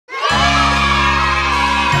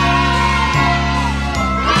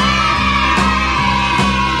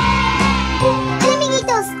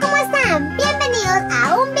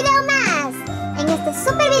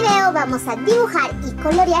a dibujar y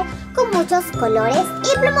colorear con muchos colores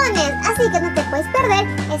y plumones, así que no te puedes perder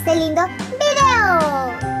este lindo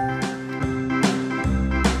video.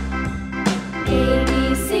 A,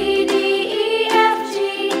 B, C, D, E, F, G,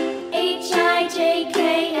 H, I, J,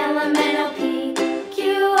 K, L, M, N, O, P, Q,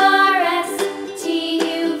 R, S, T,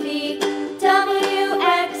 U, V, W,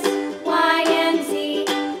 X, Y, and Z.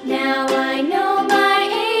 Now I know my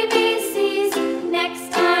ABCs.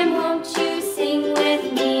 Next time, won't you sing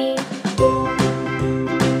with me?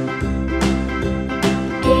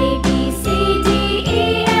 A, B, C, D,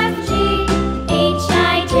 E, F, G, H,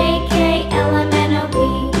 I, J, K, L, M, N, O, P,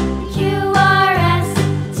 Q, R, S,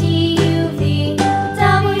 T, U, V,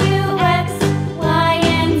 W, X, Y,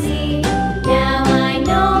 and Z. Now I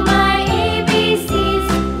know my ABCs.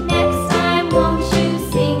 Next time, won't you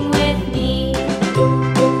sing with me?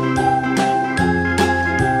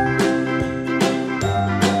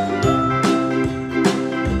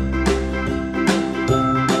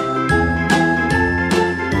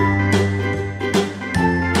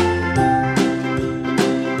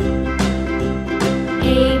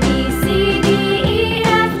 A, B, C, D, E,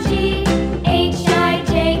 F, G, H, I,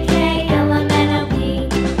 J, K, L, M, N, O, P,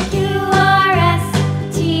 Q, R, S,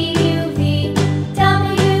 T, U, V,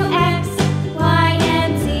 W, X, Y,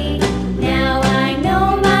 and Z. Now I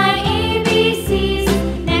know my ABCs.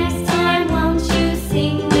 Next time, won't you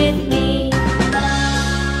sing with me?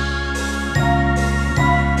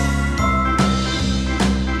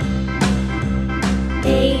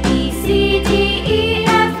 A, B, C, D, E,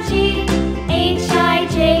 F, G, H, I,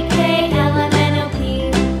 J, K, L, M, N, O,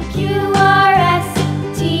 P, Q, R, S,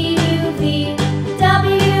 T, U, V,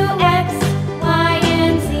 W, X, Y,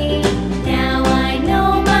 and Z. Now I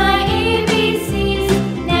know my ABCs.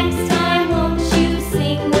 Next time, won't you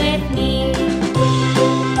sing with me?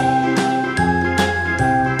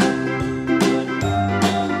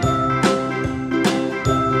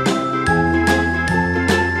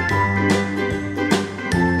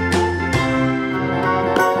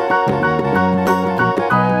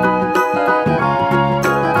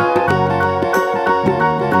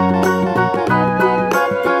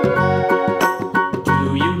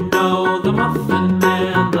 Do you know the Muffin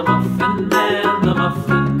Man, the Muffin Man, the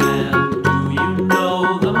Muffin Man? Do you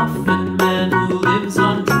know the Muffin Man who lives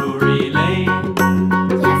on Drury Lane?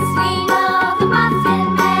 Yes, we know the Muffin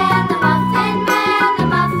Man, the Muffin Man, the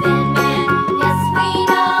Muffin Man. Yes, we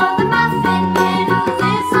know the Muffin Man who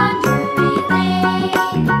lives on Drury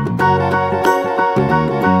Lane.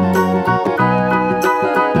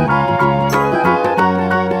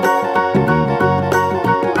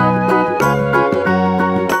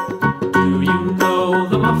 Do you know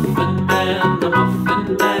the Muffin Man, the Muffin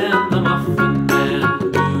Man, the Muffin Man?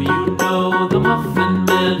 Do you know the Muffin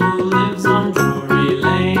Man who lives on Drury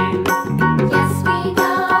Lane? Yes, we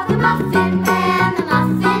know the Muffin Man, the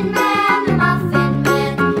Muffin Man, the Muffin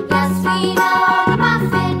Man. Yes, we know the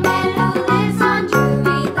Muffin Man who lives on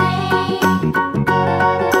Drury Lane.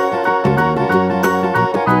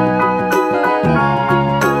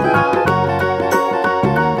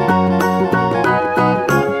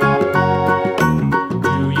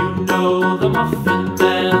 Do you know the Muffin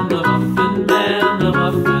Man, the Muffin Man, the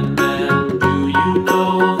Muffin Man? Do you know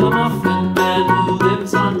the Muffin Man who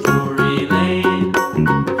lives on Drury Lane?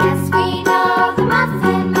 Yes, we know the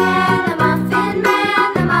Muffin Man, the Muffin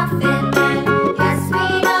Man, the Muffin Man. Yes, we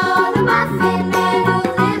know the Muffin Man who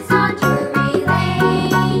lives on Drury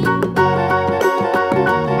Lane.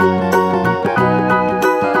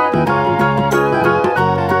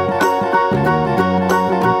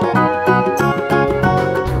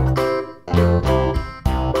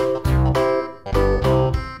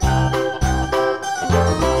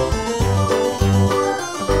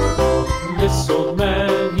 This old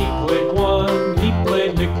man, he played one. He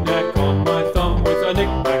played knick-knack on my thumb with a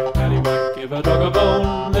knick-knack, paddywhack, give a dog a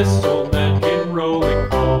bone. This old man came rolling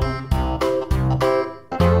home.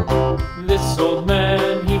 This old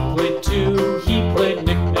man, he played two. He played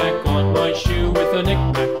knick-knack on my shoe with a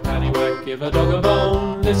knick-knack, paddywhack, give a dog a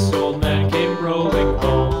bone. This old man came rolling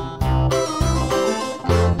home.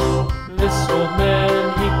 This old man,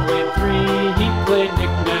 he played three. He played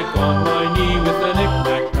knick-knack on my knee with a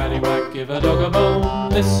knick-knack, paddywhack, give a dog a bone.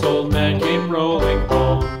 This old man came rolling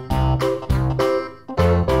home.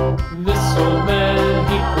 This old man,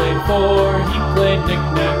 he played four. He played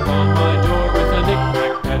knick-knack on my door with a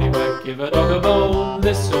knick-knack, paddywhack, give a dog a bone.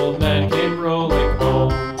 This old man came rolling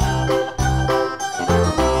home.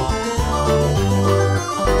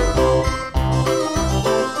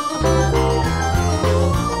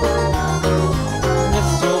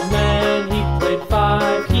 This old man, he played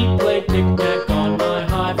five. He played knick-knack on my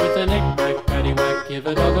hive with a knick-knack, paddywhack, give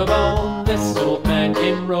a dog a bone.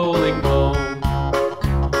 rolling home.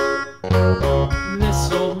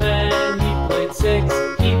 This old man, he played six.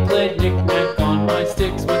 He played knick-knack on my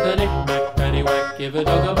sticks with a knick-knack, paddywhack, give a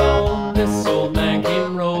dog a bone. This old man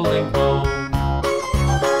came rolling home.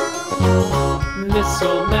 This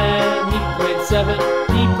old man, he played seven.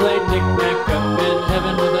 He played knick-knack up in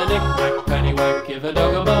heaven with a knick-knack, paddywhack, give a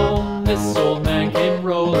dog a bone. This old man came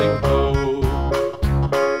rolling home.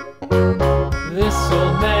 This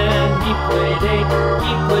old man, he played eight.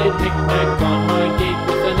 He played knick-knack on my gate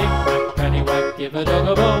with a knick-knack, paddywhack, give a dog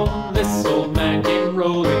a bone. This old man came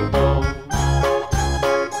rolling home.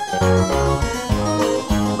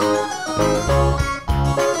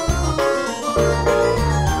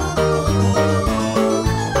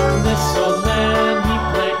 This old man, he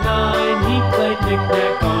played nine. He played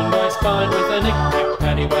knick-knack on my spine with a knick-knack,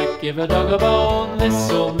 paddywhack, give a dog a bone.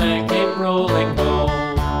 This old man came rolling home.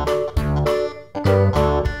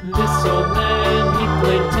 This old man, he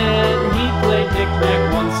played ten. He played knick-knack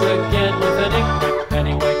once again with a knick-knack,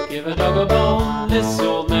 paddywhack, give a dog a bone. This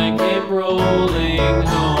old man came rolling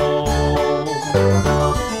home.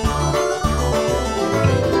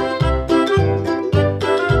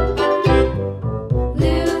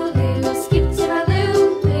 Lulu, skip to my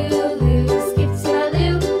Lou. Lulu, skip to my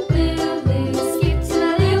Lou. Lulu, skip to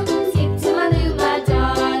my Lou. Skip to my Lou, my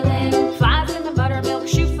darling. Flies in the buttermilk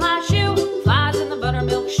shoe, fly shoe. Flies in the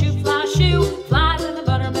buttermilk shoe, fly shoe. Flies in the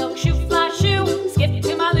buttermilk shoe, fly shoe. Skip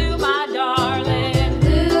to my Lou, my darling.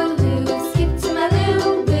 Lulu, skip to my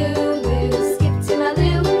Lou. Lulu, skip to my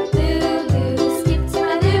Lou. Lulu, skip to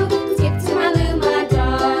my Lou. Skip to my Lou, my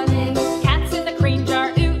darling. Cats in the cream jar,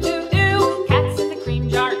 ooh ooh ooh. Cats in the cream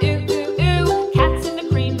jar, ooh ooh ooh. Cats in the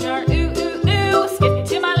cream jar, ooh ooh ooh. Skip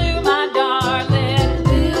to my Lou, my darling.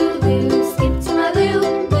 Lulu, skip to my Lou.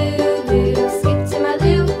 Lulu, skip to my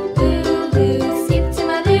Lou. Lulu, skip to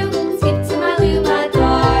my Lou. Skip to my Lou, my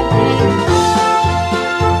darling.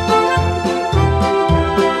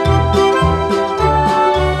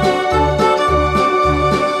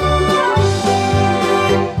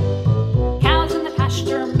 Cows in the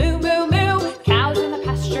pasture, moo moo moo. Cows in the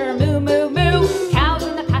pasture, moo moo moo. Cows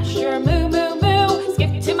in the pasture, moo moo moo.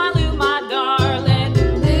 Skip to my Lou, my darling.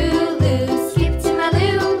 Lulu, skip to my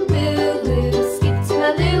Lou. Lulu, skip to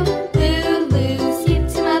my Lou. Lulu, skip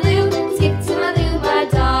to my Lou. Skip to my Lou, my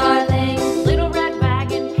darling. Little red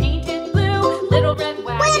wagon painted blue. Little red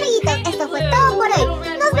wagon. Bueno, amiguitos, esto fue todo por hoy.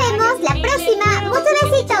 Nos vemos la próxima. Muchos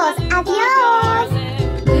besitos. Adiós.